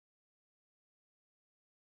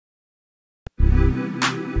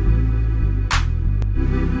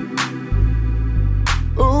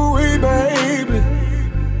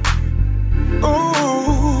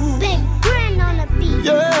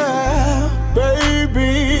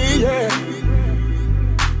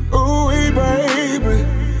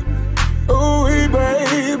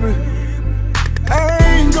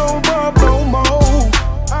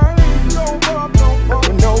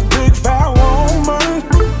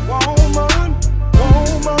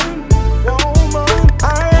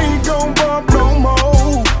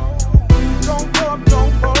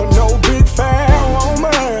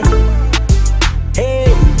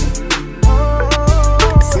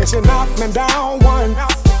down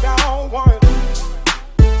once.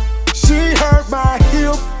 She hurt my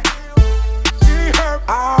hip.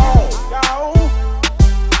 Ow.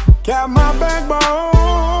 Got my backbone.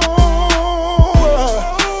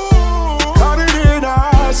 Caught it in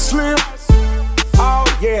a slip. Oh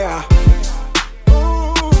yeah.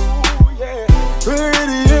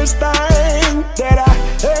 Prettiest thing that I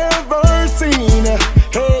ever seen.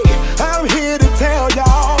 Hey, I'm here to tell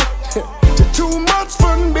y'all, too much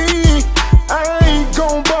for me. I ain't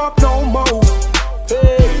gon' bump no more.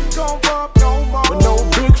 Hey, with no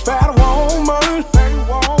big fat woman.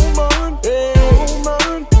 Hey,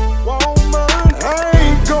 I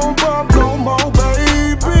ain't gon' bump no more,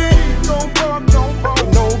 baby.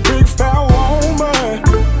 With no big fat woman.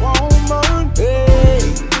 Hey,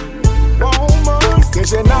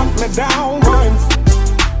 cause you knocked me down once.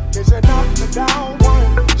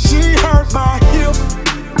 She hurt my hip.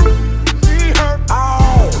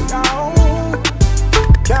 Ow.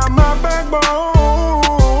 Got my backbone.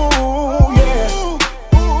 Yeah.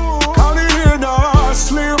 Caught it in a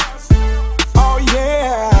slip. Oh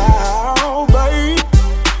yeah, babe.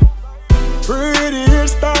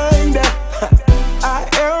 Prettiest thing that I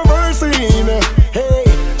ever seen. Hey,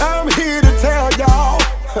 I'm here to tell y'all,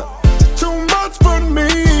 too much for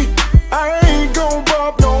me. I ain't gon'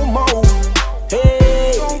 bump no more.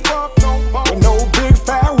 Hey, with no big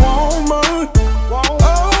fat woman. Oh,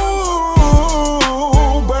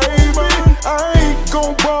 baby, I ain't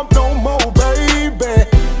gon' bump no more, baby.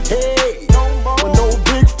 Hey, with no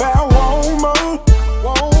big fat woman.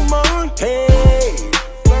 Hey,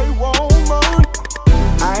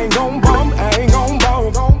 I ain't gon' bump, I ain't gon'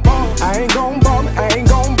 bump. I ain't gon' bump, I ain't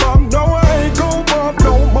gon' bump. No, I ain't gon' bump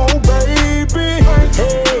no more, baby.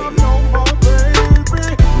 Hey,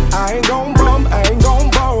 I ain't gon' bump, I ain't gon'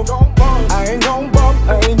 bump. I ain't gon' bump,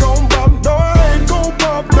 I ain't gon' bump. No, I ain't gon'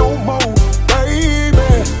 bump no more,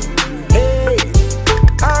 baby. Hey,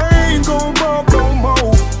 I ain't gon' bump no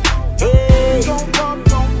more. Hey,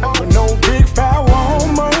 with no big fat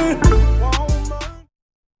woman.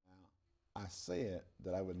 I said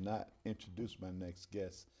that I would not introduce my next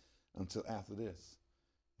guest until after this.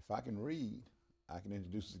 If I can read, I can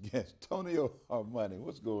introduce the guest. Tonio Armani,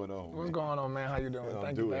 what's going on? What's going on, man? How you doing?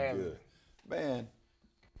 Thank you for having me. Man,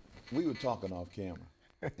 we were talking off camera,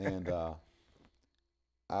 and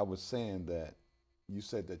I was saying that you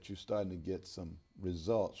said that you're starting to get some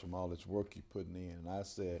results from all this work you're putting in, and I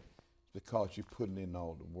said because you're putting in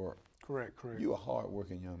all the work. Correct. You're a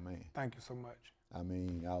hard-working young man. Thank you so much. I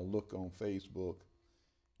mean, I look on Facebook,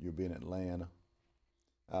 you'll be in Atlanta.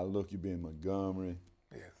 I look, you'll be in Montgomery.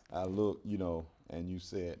 Yes. I look, and you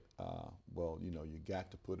said, well, you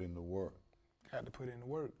got to put in the work. Got to put in the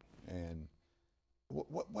work. And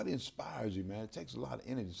what inspires you, man? It takes a lot of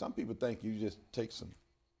energy. Some people think you just take some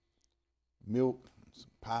milk, some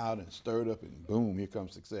powder, and stir it up, and boom, here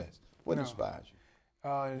comes success. What inspires you?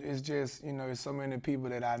 It's just, there's so many people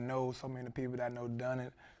that I know, so many people that I know done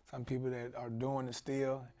it, some people that are doing it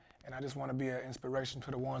still, and I just want to be an inspiration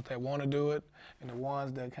to the ones that want to do it, and the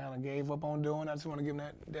ones that kind of gave up on doing it. I just want to give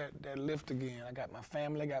them that lift again. I got my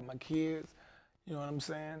family, I got my kids, you know what I'm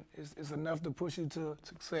saying? It's enough to push you to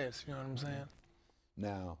success, you know what I'm saying?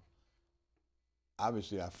 Now,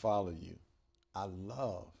 obviously I follow you. I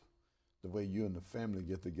love the way you and the family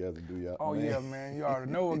get together and do your Oh yeah, man, you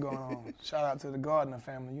already know what's going on. Shout out to the Gardner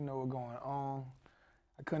family, you know what's going on.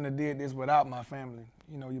 I couldn't have did this without my family.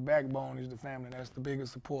 Your backbone is the family. That's the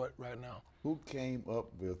biggest support right now. Who came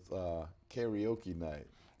up with karaoke night?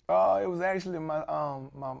 It was actually my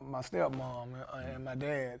stepmom and my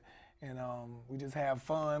dad, and we just have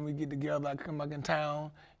fun. We get together. I come back in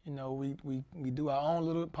town. We do our own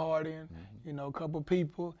little partying. A couple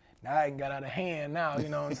people. Now I ain't got out of hand now. You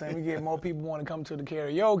know what I'm saying? We get more people want to come to the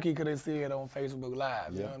karaoke because they see it on Facebook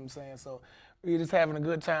Live. You know what I'm saying? So we just having a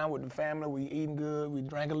good time with the family. We eating good. We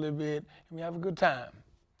drank a little bit, and we have a good time.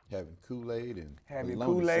 Having Kool-Aid and having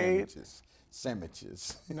Kool-Aid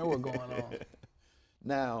sandwiches. You know what's going on.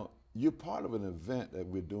 Now, you're part of an event that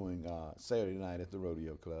we're doing Saturday night at the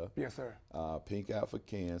Rodeo Club. Yes, sir. Pink Out for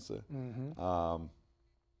Cancer.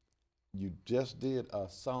 You just did a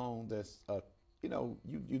song that's,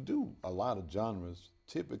 you do a lot of genres,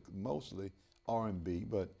 typically mostly R&B,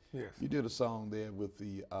 but you did a song there with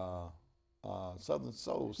the Southern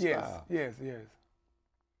Soul style. Yes.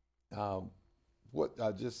 What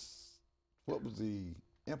was the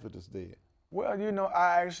impetus there? Well,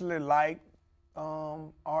 I actually like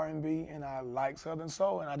R&B and I like Southern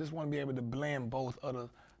Soul, and I just want to be able to blend both of the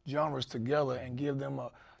genres together and give them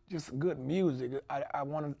just good music. I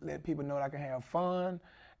want to let people know that I can have fun,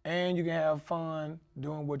 and you can have fun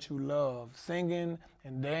doing what you love, singing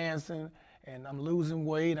and dancing and I'm losing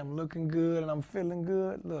weight, I'm looking good, and I'm feeling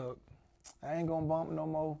good, look, I ain't gonna bump no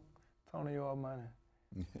more Tonio Armani.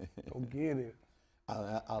 Go get it.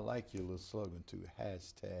 I like your little slogan too,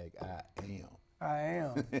 hashtag I am. I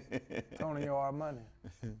am Tonio Armani.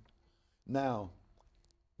 Now,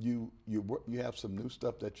 you have some new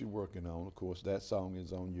stuff that you're working on. Of course, that song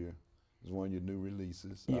is one of your new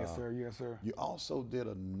releases. Yes, sir. Yes, sir. You also did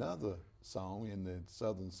another song in the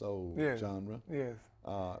Southern Soul genre. Yes.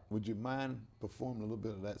 Would you mind performing a little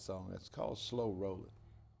bit of that song? It's called Slow Rollin'.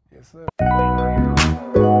 Yes, sir.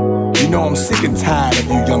 You know I'm sick and tired of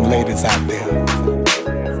you young ladies out there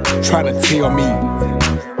trying to tell me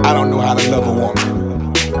I don't know how to love a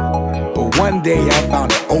woman. But one day I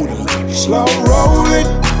found an older lady, slow rolling,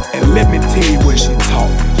 and let me tell you what she taught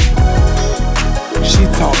me. She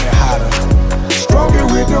taught me how to stroke it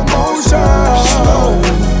with emotion, slow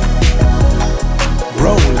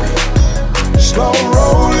rolling, slow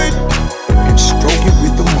rolling, and stroke it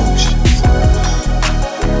with emotions.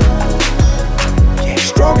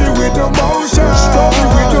 Stroke it with emotion, stroke it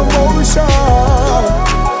with emotion.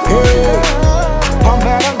 Hey, I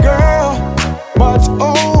met a girl much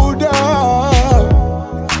older,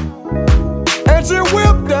 and she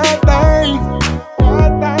whipped that thing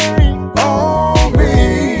on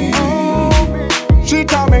me. She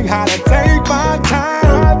taught me how to take my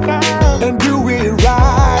time and do it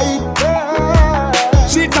right.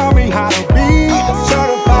 She taught me how to be a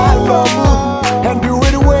certified lover and do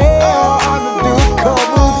it well under the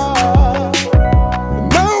covers.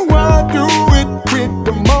 Now I do it with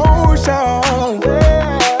emotion.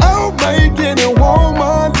 I'll make any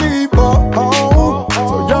woman leave her home.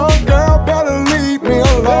 So young girl better leave me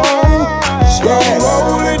alone. Slow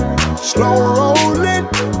rolling, slow rolling.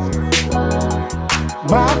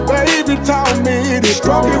 My baby taught me to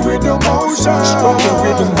stroke it with emotion, stroke it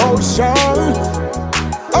with emotion.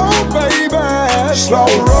 Oh baby, slow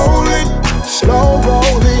rolling,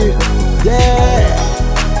 yeah,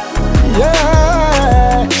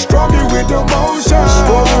 yeah. Stroke it with emotion,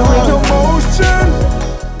 stroke it with emotion.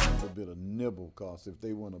 A bit of nibble, cause if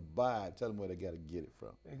they want to buy it, tell them where they got to get it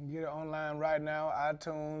from. They can get it online right now,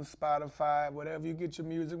 iTunes, Spotify, whatever you get your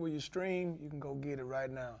music, where you stream, you can go get it right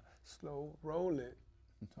now. Slow roll it,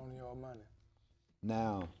 Tonio Armani.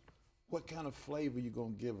 Now, what kind of flavor you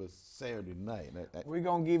gonna give us Saturday night? We're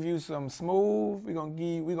gonna give you some smooth. We're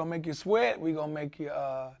gonna make you sweat. We're gonna make you.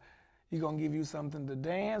 We're gonna give you something to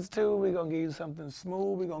dance to. We're gonna give you something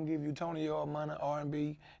smooth. We're gonna give you Tonio Armani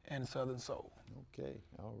R&B and Southern Soul. Okay,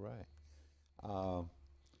 all right.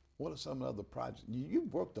 What are some other projects?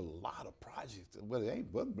 You've worked a lot of projects. Well, it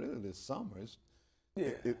wasn't really this summer.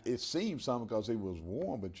 It seemed summer because it was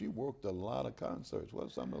warm, but you worked a lot of concerts. What are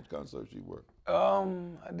some of those concerts you worked?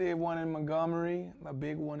 I did one in Montgomery. A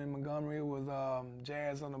big one in Montgomery was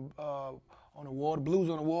jazz on the water, blues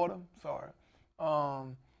on the water. Sorry.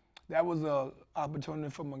 That was an opportunity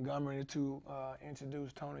for Montgomery to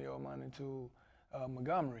introduce Tonio Armani to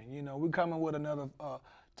Montgomery. You know, we're coming with another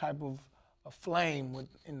type of a flame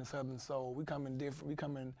in the Southern Soul. We coming different. We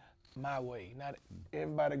coming my way. Not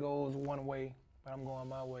everybody goes one way, but I'm going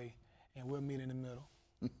my way, and we'll meet in the middle.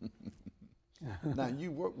 Now,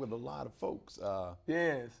 you work with a lot of folks.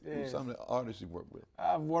 Yes. Who's some of the artists you work with?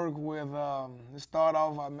 I've worked with, to start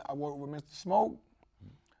off, I worked with Mr. Smoke.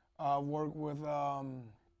 I worked with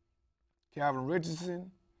Calvin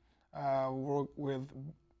Richardson. I worked with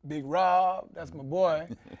Big Rob, that's my boy,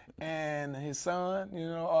 and his son, you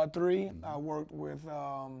know, R3. I worked with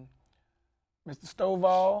Mr.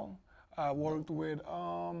 Stovall. I worked with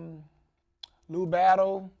Lou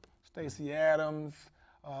Battle, Stacey Adams,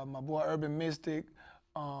 my boy Urban Mystic,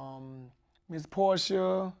 Miss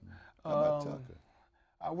Portia. How about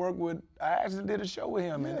Tucker? I actually did a show with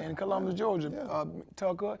him in Columbus, Georgia,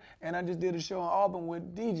 Tucker, and I just did a show in Auburn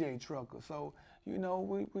with DJ Trucker. So, you know,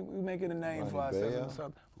 we making a name for ourselves.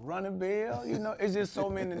 Running Bell, you know, it's just so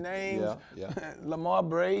many names. Lamar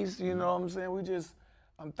Brace, you know what I'm saying?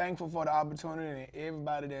 I'm thankful for the opportunity and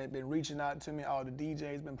everybody that's been reaching out to me, all the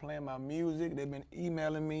DJs been playing my music, they've been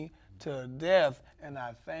emailing me to death, and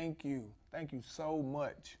I thank you. Thank you so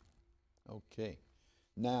much. Okay.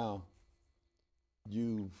 Now,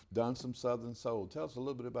 you've done some Southern Soul. Tell us a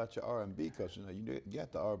little bit about your R&B, because you know you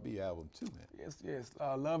got the R&B album too, man. Yes.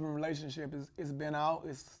 Love and Relationship it's been out.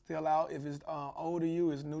 It's still out. If it's old to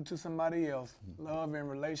you, it's new to somebody else. Love and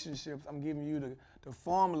Relationships. I'm giving you the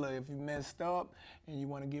formula. If you messed up and you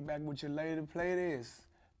want to get back with your lady, play this.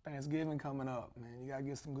 Thanksgiving coming up, man. You gotta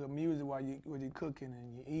get some good music while you're cooking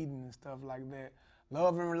and you're eating and stuff like that.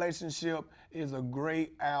 Love and Relationship is a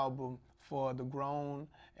great album for the grown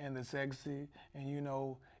and the sexy, and you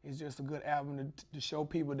know, it's just a good album to show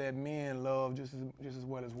people that men love just as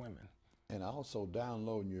well as women. And also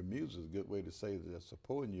downloading your music is a good way to say that they're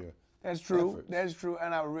supporting your That's true. efforts. That's true,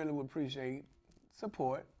 and I really would appreciate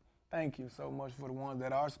support. Thank you so much for the ones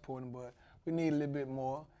that are supporting, but we need a little bit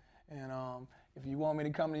more. And if you want me to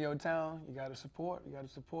come to your town, you got to support. You got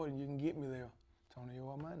to support, and you can get me there.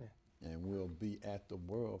 Tonio Armani. And we'll be at the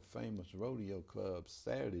world famous Rodeo Club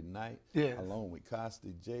Saturday night, Yes. along with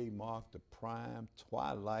Costi J, Mark the Prime,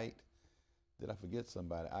 Twilight. Did I forget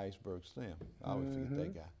somebody? Iceberg Slim. I always forget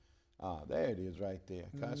that guy. There it is right there.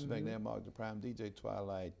 Costi J, Mark the Prime, DJ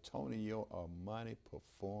Twilight, Tonio Armani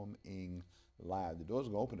performing live. The doors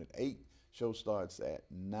are going to open at 8. Show starts at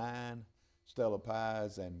 9. Stella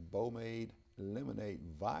Pies and Bomade Lemonade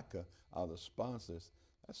Vodka are the sponsors.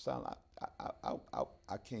 That sound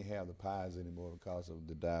I can't have the pies anymore because of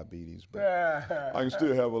the diabetes, but I can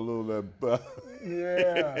still have a little of that.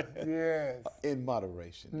 Yeah, yes. In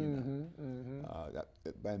moderation, you know.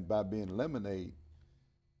 And by being lemonade,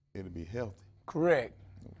 it'll be healthy. Correct.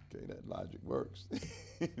 Okay, that logic works.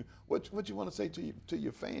 What you want to say to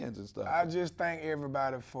your fans and stuff? I just thank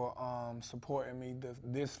everybody for supporting me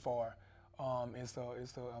this far. It's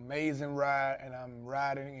an amazing ride, and I'm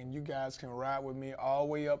riding, and you guys can ride with me all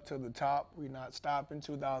the way up to the top. We're not stopping.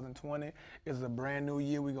 2020 is a brand new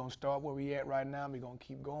year. We're going to start where we at right now. We're going to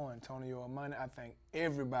keep going. Tonio Armani, I thank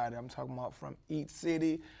everybody. I'm talking about from each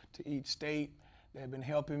city to each state. They've been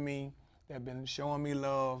helping me. They've been showing me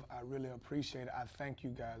love. I really appreciate it. I thank you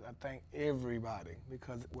guys. I thank everybody,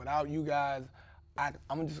 because without you guys,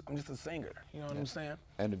 I'm just a singer. You know what I'm saying?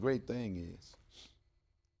 And the great thing is,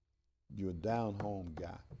 you're a down-home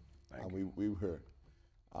guy. We were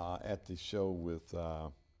at the show with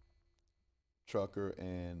Trucker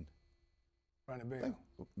and Ronnie Bell.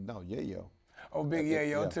 No, Yayo. Oh, Big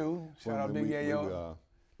Yayo too. Shout out Big Yayo.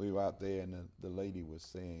 We were out there, and the lady was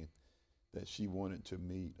saying that she wanted to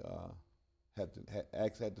meet. Had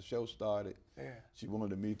the show started. Yeah. She wanted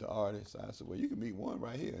to meet the artist. I said, well, you can meet one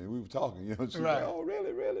right here. And we were talking. You know, she's like, oh,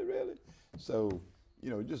 really, really, really. So, you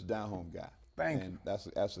know, just down-home guy. Thank you. And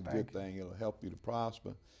that's a good thing. It'll help you to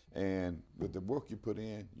prosper. And with the work you put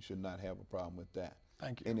in, you should not have a problem with that.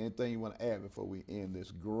 Thank you. And anything you want to add before we end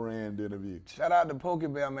this grand interview? Shout out to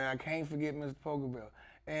Pokebell, man. I can't forget Mr. Pokebell.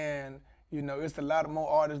 And, you know, it's a lot of more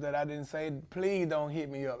artists that I didn't say. Please don't hit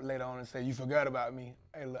me up later on and say, you forgot about me.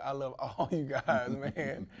 Hey, look, I love all you guys,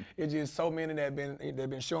 man. It's just so many that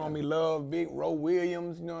been showing me love. Big Ro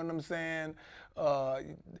Williams, you know what I'm saying?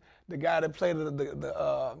 The guy that played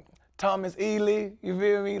the Thomas Ely, you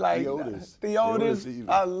feel me? Like Theotis.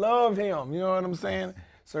 I love him, you know what I'm saying?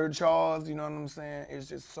 Sir Charles, you know what I'm saying? It's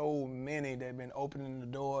just so many that have been opening the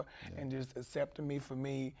door and just accepting me for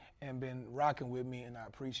me and been rocking with me, and I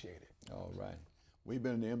appreciate it. All right. We've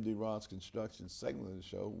been in the MD Ross Construction segment of the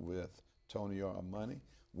show with Tonio Armani.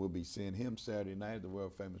 We'll be seeing him Saturday night at the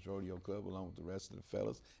world famous Rodeo Club along with the rest of the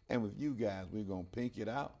fellas. And with you guys, we're going to pink it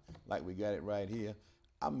out like we got it right here.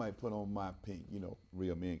 I might put on my pink. You know,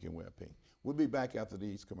 real men can wear pink. We'll be back after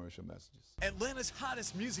these commercial messages. Atlanta's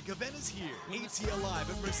hottest music event is here. ATL Live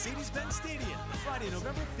at Mercedes-Benz Stadium, Friday,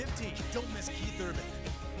 November 15th. Don't miss Keith Urban,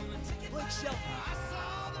 Blake Shelton,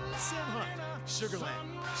 Sam Hunt, Sugarland,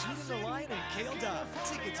 Judah the Lion, and Kale Dove.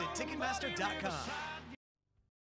 Tickets at Ticketmaster.com.